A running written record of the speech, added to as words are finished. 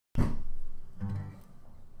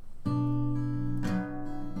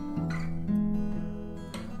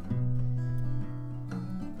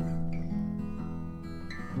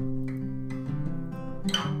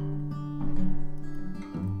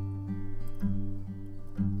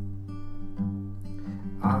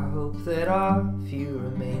I hope that our few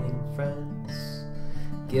remaining friends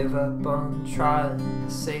give up on trying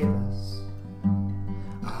to save us.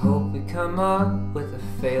 I hope we come up with a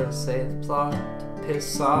fail-safe plot to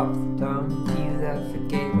piss off the dumb few that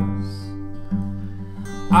forgave us.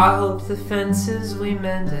 I hope the fences we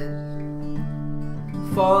mended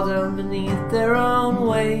fall down beneath their own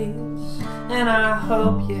waves, and I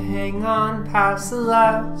hope you hang on past the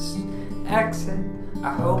last exit.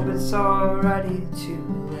 I hope it's already too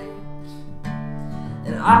late.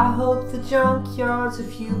 And I hope the junkyard's a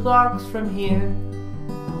few blocks from here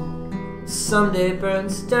someday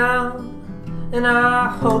burns down, and I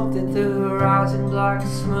hope that the rising black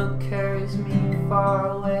smoke carries me far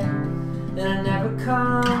away, and I never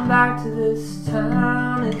come back to this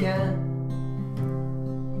town again.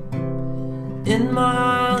 In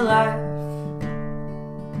my life,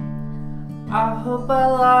 I hope I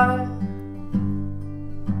lie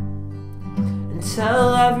and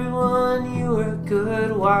tell everyone you were a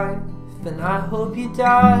good wife, and I hope you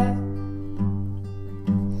die.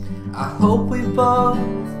 I hope we both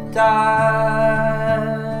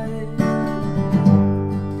die.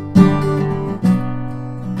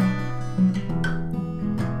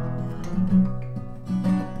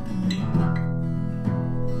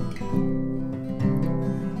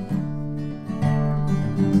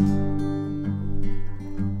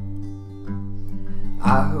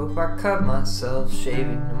 I hope I cut myself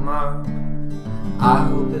shaving tomorrow. I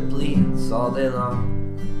hope it bleeds all day long.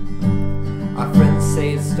 Our friends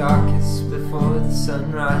say it's darkest before the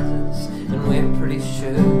sun rises, and we're pretty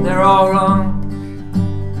sure they're all wrong.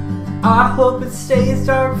 I hope it stays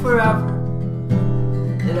dark forever,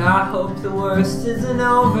 and I hope the worst isn't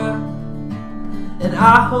over, and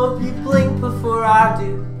I hope you blink before I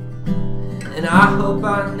do, and I hope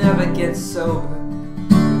I never get sober.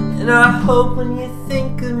 And I hope when you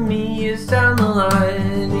think of me years down the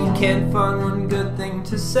line, you can't find one good thing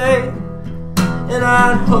to say. And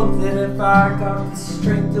I'd hope that if I got the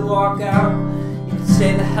strength to walk out, you could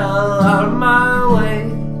stay the hell out of my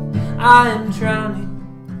way. I am drowning,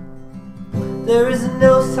 there is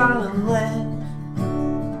no silent land.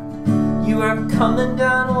 You are coming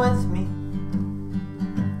down with me,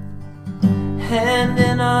 hand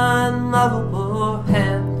in unlovable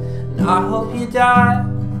hand. And I hope you die,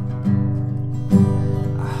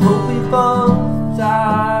 I hope we both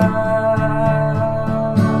die.